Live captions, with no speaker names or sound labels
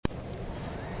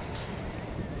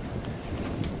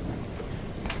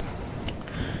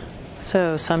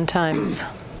So sometimes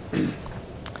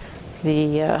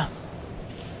the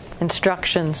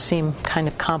instructions seem kind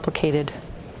of complicated,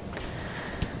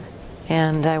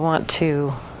 and I want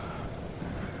to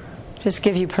just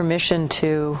give you permission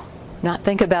to not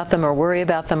think about them or worry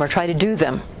about them or try to do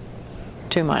them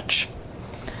too much.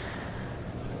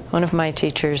 One of my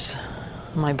teachers,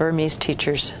 my Burmese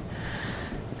teachers,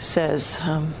 says,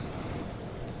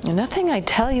 nothing I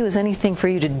tell you is anything for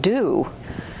you to do,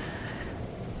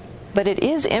 but it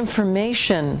is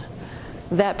information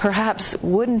that perhaps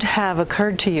wouldn't have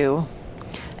occurred to you,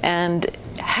 and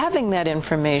having that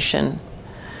information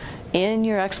in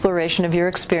your exploration of your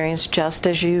experience, just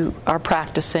as you are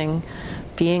practicing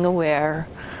being aware,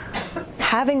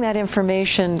 having that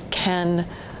information can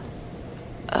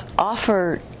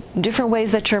offer different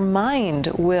ways that your mind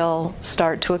will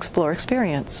start to explore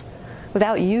experience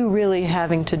without you really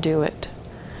having to do it.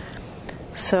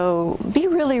 So be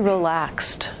really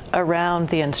relaxed around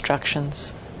the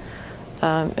instructions.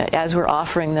 As we're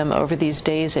offering them over these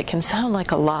days, it can sound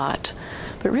like a lot,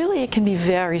 but really it can be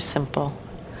very simple.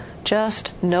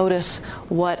 Just notice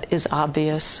what is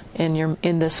obvious in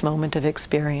this moment of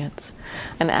experience.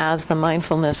 And as the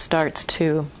mindfulness starts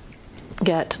to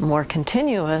get more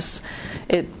continuous,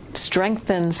 it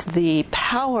strengthens the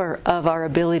power of our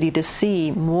ability to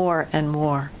see more and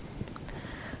more.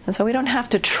 And so we don't have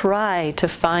to try to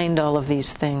find all of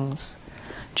these things.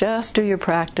 Just do your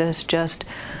practice. Just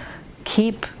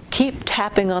keep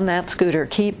tapping on that scooter.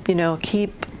 Keep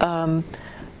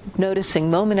noticing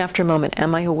moment after moment.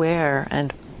 Am I aware?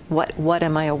 And what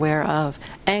am I aware of?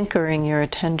 Anchoring your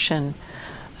attention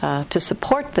to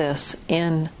support this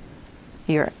in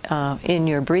your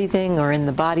breathing, or in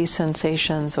the body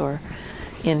sensations, or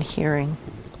in hearing,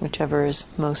 whichever is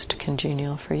most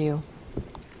congenial for you.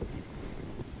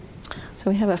 So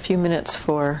we have a few minutes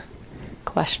for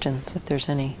questions, if there's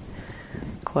any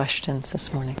questions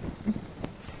this morning.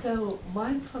 So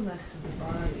mindfulness of the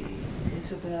body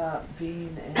is about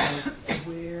being as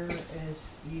aware as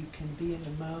you can be in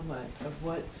the moment of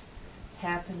what's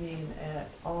happening at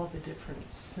all the different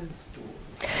sense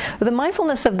doors. The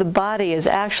mindfulness of the body is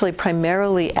actually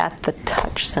primarily at the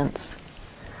touch sense.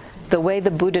 The way the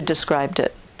Buddha described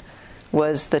it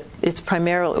was that it's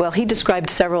primarily, well, he described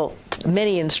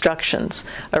many instructions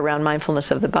around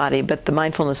mindfulness of the body, but the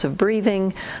mindfulness of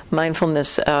breathing,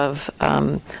 mindfulness of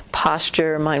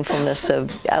posture, mindfulness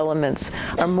of elements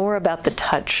are more about the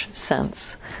touch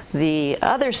sense. The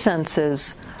other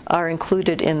senses are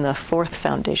included in the fourth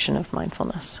foundation of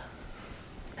mindfulness.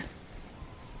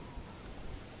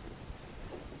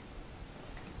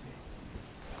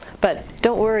 But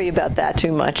don't worry about that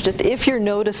too much. Just if you're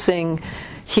noticing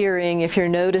hearing, if you're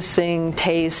noticing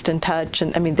taste and touch,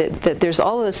 and I mean that there's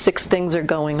all those six things are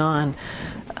going on.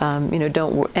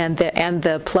 Don't and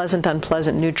the pleasant,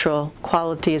 unpleasant, neutral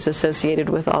quality is associated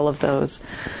with all of those.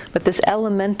 But this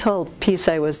elemental piece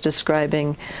I was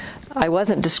describing, I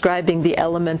wasn't describing the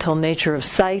elemental nature of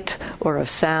sight or of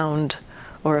sound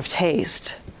or of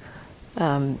taste.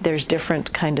 There's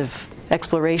different kind of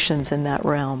explorations in that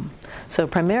realm. So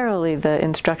primarily the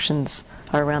instructions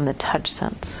are around the touch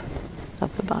sense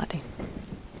of the body.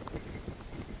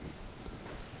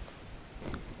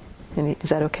 Is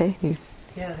that okay?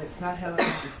 Yeah, that's not how I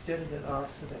understood it at all,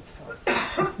 so that's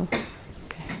helpful.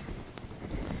 Okay.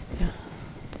 Yeah.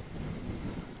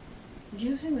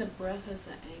 Using the breath as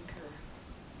an anchor,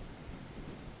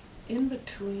 in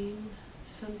between,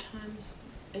 sometimes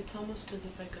it's almost as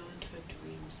if I go into a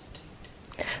dream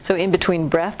state. So in between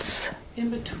breaths?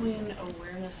 In between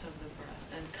awareness of the breath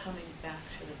and coming back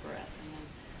to the breath, and then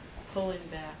pulling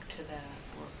back to that,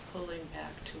 or pulling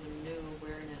back to a new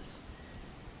awareness.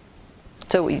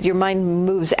 So your mind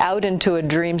moves out into a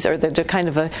dream, or there's a kind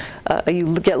of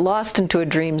you get lost into a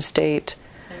dream state.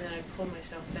 And then I pull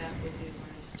myself back with the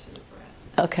awareness to the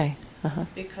breath. Okay. Uh-huh.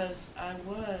 Because I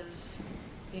was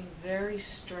being very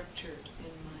structured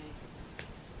in my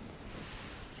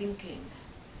thinking.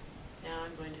 Now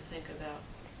I'm going to think about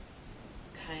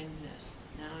kindness.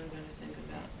 Now I'm going to think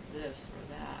about this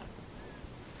or that.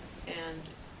 And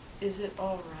is it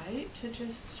all right to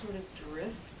just sort of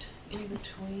drift in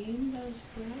between those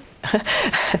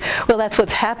breaths? Well, that's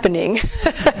what's happening.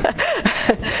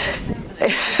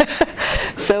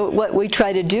 So what we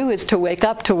try to do is to wake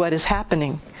up to what is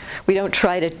happening. We don't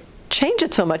try to change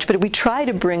it so much, but we try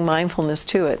to bring mindfulness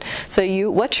to it. So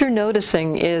what you're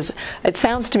noticing is, it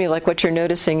sounds to me like what you're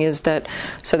noticing is that,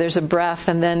 so there's a breath,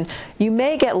 and then you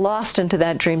may get lost into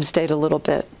that dream state a little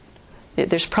bit.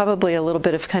 There's probably a little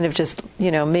bit of kind of just,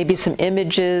 maybe some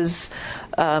images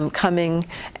coming,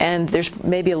 and there's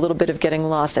maybe a little bit of getting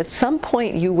lost. At some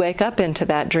point you wake up into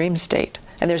that dream state,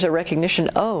 and there's a recognition,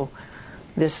 oh,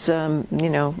 this,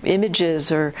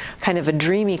 images or kind of a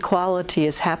dreamy quality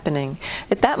is happening.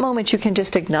 At that moment, you can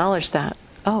just acknowledge that.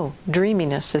 Oh,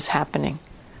 dreaminess is happening.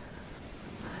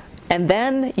 And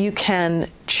then you can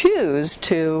choose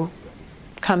to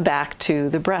come back to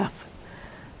the breath,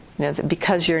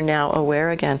 because you're now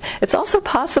aware again. It's also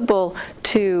possible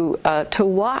to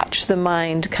watch the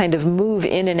mind kind of move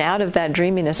in and out of that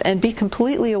dreaminess and be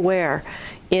completely aware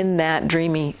in that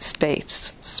dreamy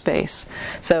space.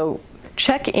 So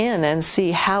check in and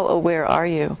see how aware are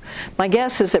you. My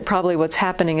guess is that probably what's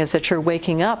happening is that you're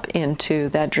waking up into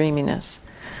that dreaminess.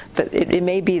 But it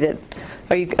may be that,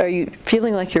 are you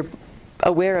feeling like you're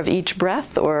aware of each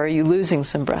breath, or are you losing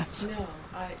some breaths? No,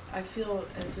 I feel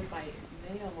as if I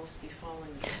may almost be falling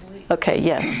asleep. Okay,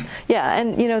 yes. Yeah,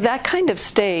 and that kind of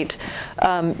state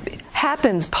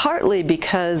happens partly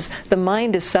because the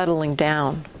mind is settling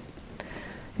down.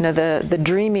 The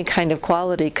dreamy kind of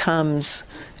quality comes,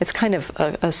 it's kind of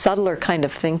a subtler kind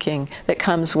of thinking that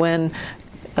comes when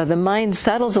the mind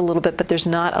settles a little bit, but there's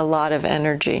not a lot of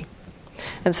energy.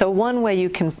 And so one way you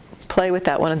can play with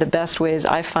that, one of the best ways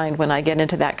I find when I get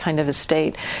into that kind of a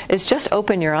state, is just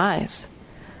open your eyes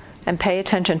and pay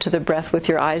attention to the breath with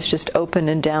your eyes just open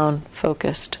and down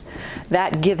focused.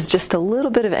 That gives just a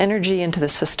little bit of energy into the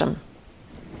system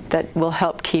that will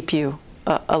help keep you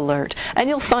alert. And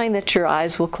you'll find that your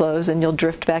eyes will close and you'll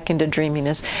drift back into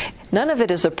dreaminess. None of it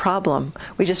is a problem.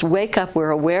 We just wake up,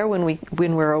 we're aware when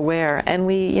we're aware, and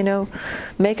we,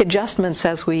 make adjustments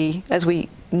as we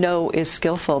know is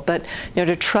skillful. But,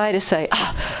 to try to say,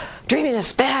 dreaminess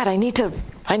is bad, I need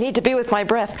to be with my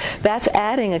breath, that's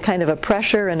adding a kind of a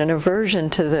pressure and an aversion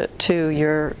to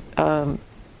your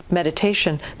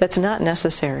meditation that's not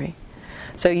necessary.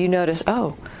 So you notice,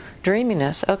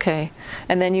 dreaminess, okay.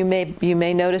 And then you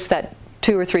may notice that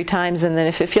 2 or 3 times, and then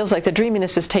if it feels like the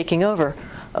dreaminess is taking over,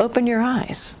 open your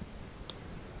eyes.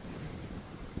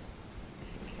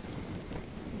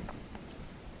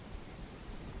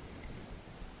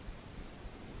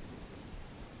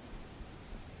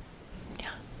 Yeah.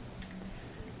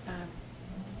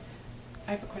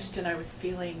 I have a question. I was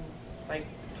feeling like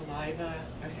saliva.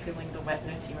 I was feeling the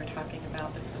wetness. You were talking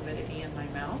about the fluidity in my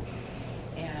mouth.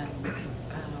 And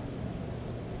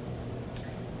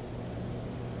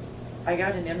I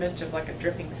got an image of like a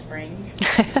dripping spring.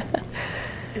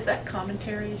 Is that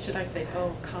commentary? Should I say,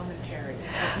 commentary?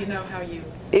 You know how you...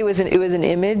 It was an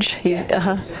image? Yes, it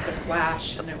was just a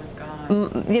flash and it was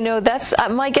gone. That's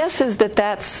my guess is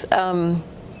that's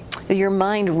your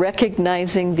mind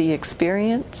recognizing the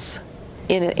experience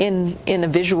in a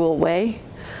visual way.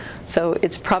 So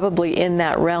it's probably in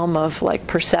that realm of like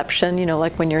perception,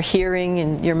 like when you're hearing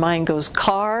and your mind goes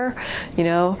car,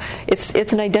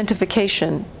 it's an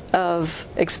identification of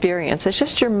experience. It's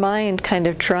just your mind kind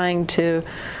of trying to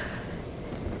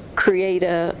create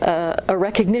a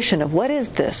recognition of what is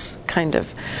this kind of.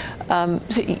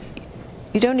 So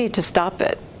you don't need to stop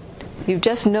it. You've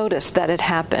just noticed that it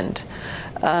happened.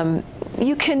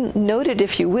 You can note it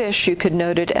if you wish. You could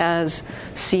note it as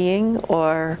seeing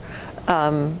or...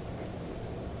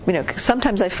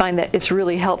 sometimes I find that it's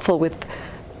really helpful with,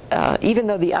 even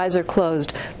though the eyes are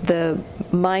closed, the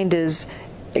mind is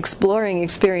exploring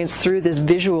experience through this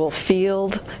visual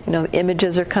field.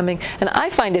 Images are coming, and I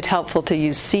find it helpful to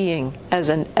use seeing as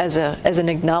an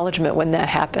acknowledgement when that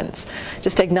happens.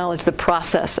 Just acknowledge the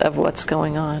process of what's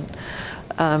going on.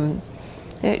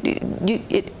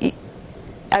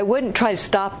 I wouldn't try to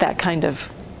stop that kind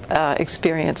of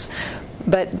experience.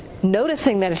 But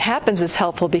noticing that it happens is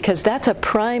helpful because that's a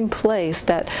prime place,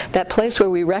 that place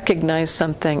where we recognize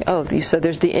something. So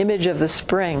there's the image of the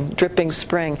spring, dripping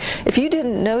spring. If you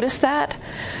didn't notice that,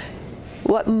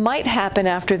 what might happen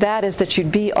after that is that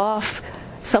you'd be off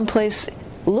someplace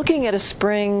looking at a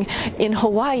spring in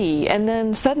Hawaii, and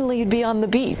then suddenly you'd be on the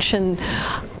beach, and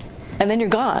then you're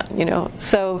gone,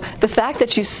 So the fact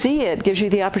that you see it gives you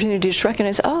the opportunity to just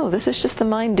recognize, this is just the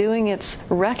mind doing its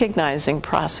recognizing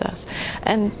process.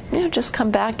 And, just come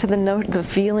back to the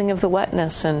feeling of the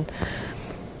wetness. And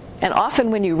often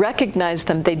when you recognize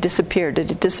them, they disappear. Did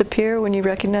it disappear when you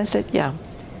recognized it? Yeah.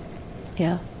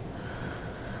 Yeah.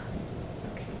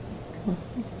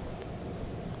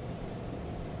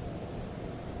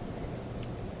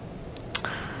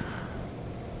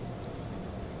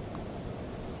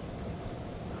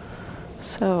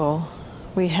 So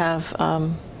we have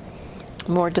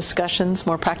more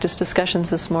practice discussions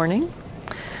this morning.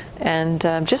 And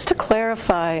just to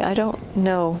clarify, I don't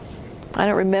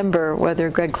remember whether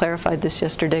Greg clarified this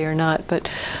yesterday or not, but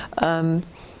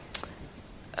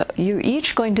you're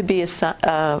each going to be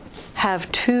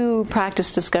have 2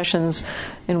 practice discussions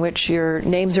in which your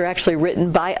names are actually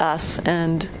written by us,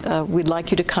 and we'd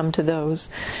like you to come to those.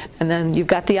 And then you've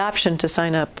got the option to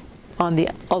sign up on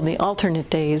the alternate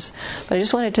days. But I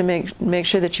just wanted to make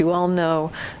sure that you all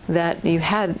know that you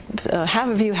had half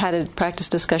of you had a practice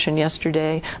discussion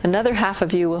yesterday. Another half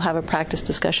of you will have a practice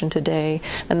discussion today,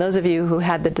 and those of you who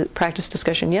had the practice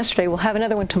discussion yesterday will have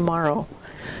another one tomorrow.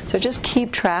 So just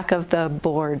keep track of the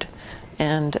board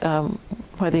and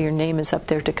whether your name is up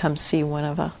there to come see one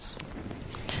of us.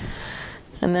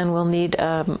 And then we'll need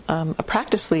a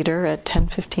practice leader at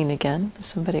 10:15 again.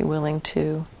 Somebody willing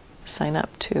to sign up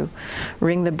to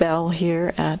ring the bell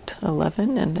here at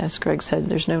 11. And as Greg said,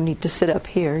 there's no need to sit up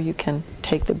here. You can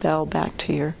take the bell back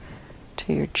to your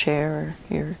chair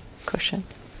or your cushion.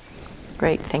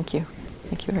 Great, thank you.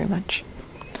 Thank you very much.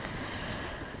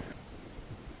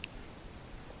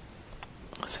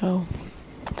 So,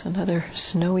 it's another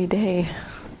snowy day.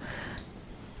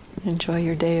 Enjoy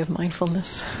your day of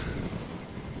mindfulness.